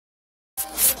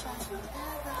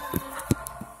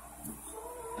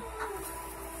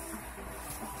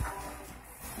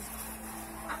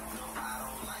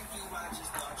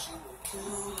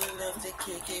Cool enough to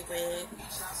kick it with.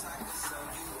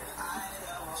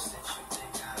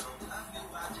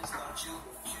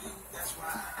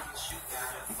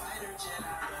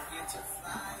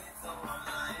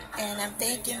 And I'm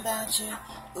thinking about you.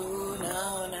 Ooh,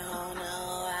 no, no,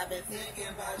 no. I've been thinking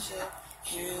about you.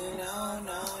 You know,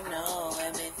 no, no.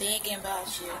 I've been thinking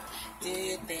about you. Do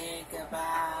you think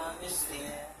about me still?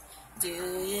 Do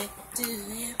you?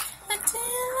 Until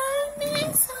I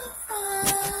meet so far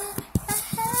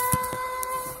ahead.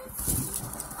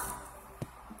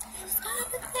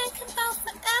 I've been thinking about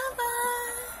forever.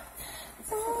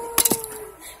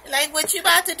 Ooh. Like what you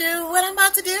about to do? What I'm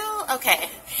about to do? Okay.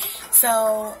 So,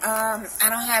 I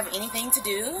don't have anything to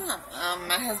do.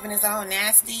 My husband is all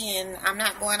nasty, and I'm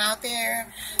not going out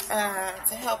there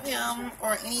to help him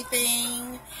or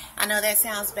anything. I know that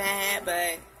sounds bad,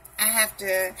 but I have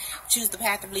to choose the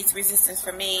path of least resistance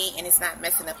for me, and it's not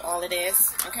messing up all of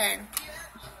this, okay?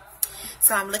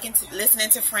 So I'm listening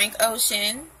to Frank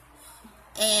Ocean,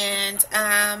 and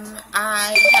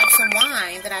I have some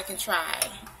wine that I can try.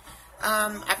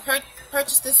 I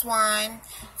purchased this wine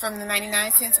from the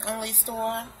 99 cents only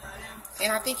store,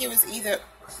 and I think it was either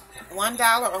 $1 or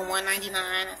 $1.99.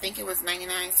 I think it was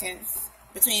 99 cents,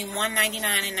 between $1.99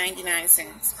 and 99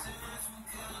 cents.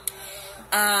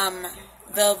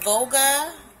 The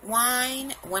Volga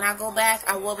wine, when I go back,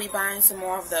 I will be buying some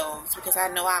more of those because I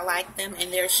know I like them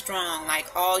and they're strong. Like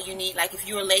all you need, like if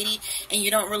you're a lady and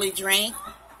you don't really drink,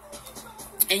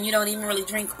 and you don't even really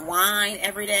drink wine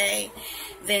every day,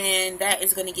 then that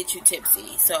is going to get you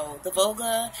tipsy. So the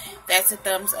Volga, that's a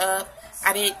thumbs up.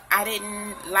 I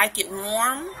didn't like it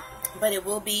warm, but it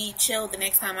will be chilled the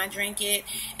next time I drink it,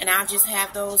 and I'll just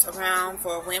have those around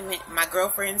for when my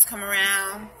girlfriends come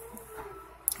around,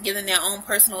 give them their own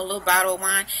personal little bottle of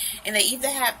wine. And they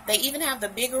even have the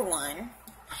bigger one,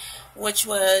 which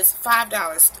was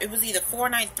 $5. It was either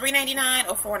 $3.99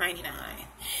 or $4.99.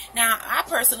 Now, I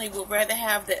personally would rather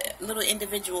have the little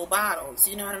individual bottles,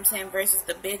 you know what I'm saying, versus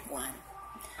the big one.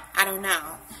 I don't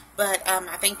know, but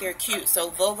I think they're cute. So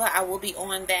Volga, I will be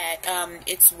on that.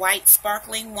 It's white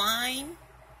sparkling wine,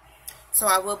 so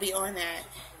I will be on that.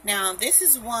 Now, this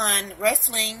is one,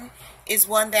 Riesling is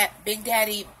one that Big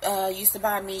Daddy used to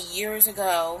buy me years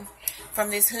ago from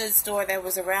this hood store that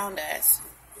was around us.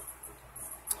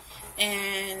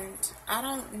 And I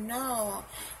don't know.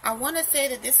 I want to say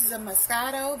that this is a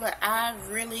Moscato, but I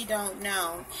really don't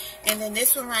know. And then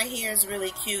this one right here is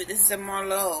really cute. This is a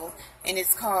Merlot, and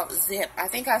it's called Zip. I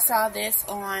think I saw this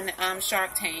on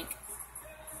Shark Tank.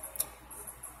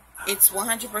 It's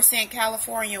 100%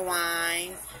 California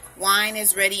wine. Wine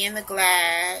is ready in the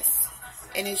glass,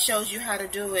 and it shows you how to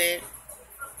do it.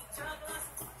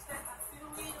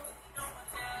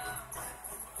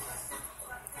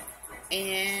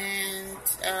 And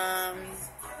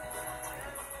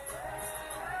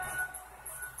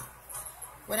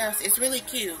what else? It's really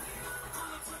cute.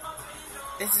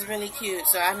 This is really cute.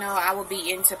 So I know I will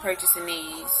be into purchasing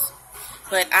these.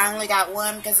 But I only got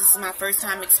one because this is my first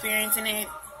time experiencing it.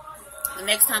 The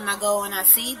next time I go and I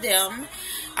see them,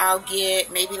 I'll get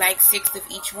maybe like 6 of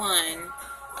each one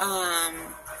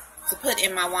to put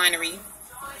in my winery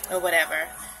or whatever.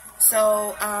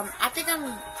 So I think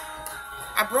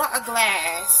I brought a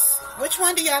glass. Which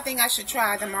one do y'all think I should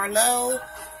try? The Merlot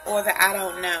or the I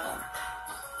don't know?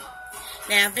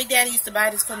 Now, Big Daddy used to buy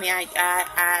this for me.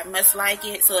 I must like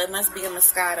it, so it must be a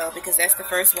Moscato because that's the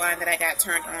first wine that I got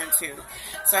turned on to.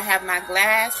 So I have my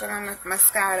glass for my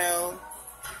Moscato,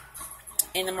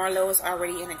 and the Merlot is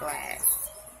already in a glass.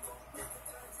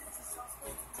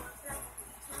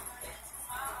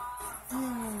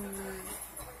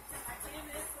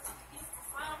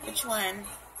 Which one?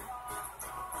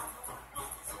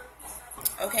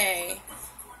 Okay,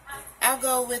 I'll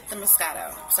go with the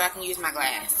Moscato so I can use my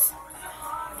glass.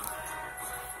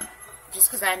 Just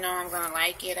because I know I'm going to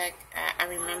like it. I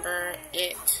remember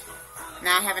it.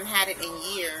 Now, I haven't had it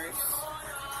in years.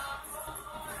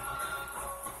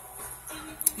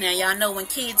 Now, y'all know when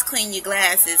kids clean your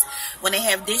glasses, when they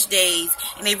have dish days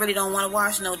and they really don't want to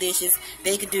wash no dishes,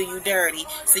 they could do you dirty.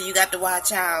 So you got to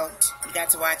watch out. You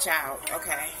got to watch out.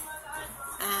 Okay.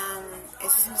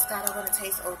 Is this Moscato going to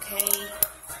taste okay?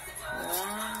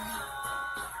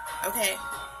 Okay.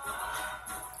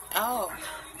 Oh.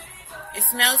 It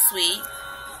smells sweet,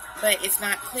 but it's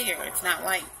not clear. It's not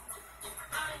white.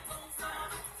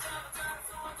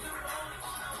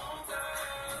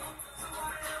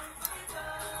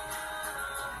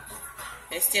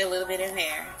 There's still a little bit in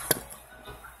there.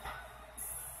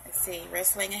 Let's see,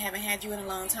 Riesling, I haven't had you in a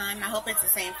long time. I hope it's the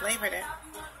same flavor then.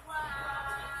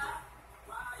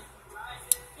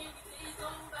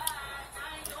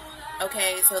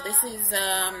 Okay, so this is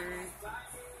a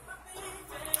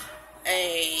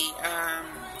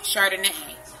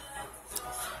Chardonnay.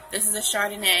 This is a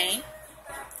Chardonnay.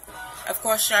 Of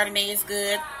course, Chardonnay is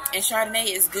good, and Chardonnay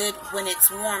is good when it's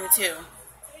warm too.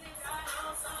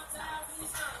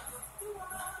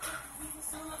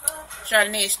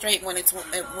 Chardonnay is straight when it's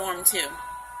warm too.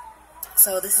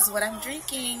 So this is what I'm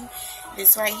drinking.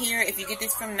 This right here, if you get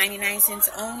this from 99 cents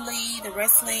only, the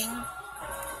Riesling,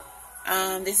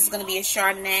 this is going to be a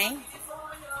Chardonnay.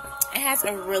 It has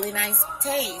a really nice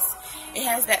taste. It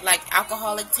has that like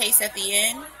alcoholic taste at the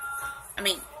end. I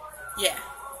mean, yeah.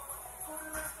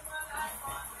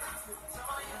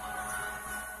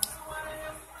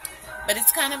 But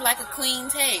it's kind of like a clean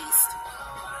taste.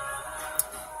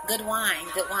 Good wine,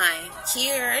 good wine.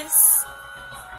 Cheers.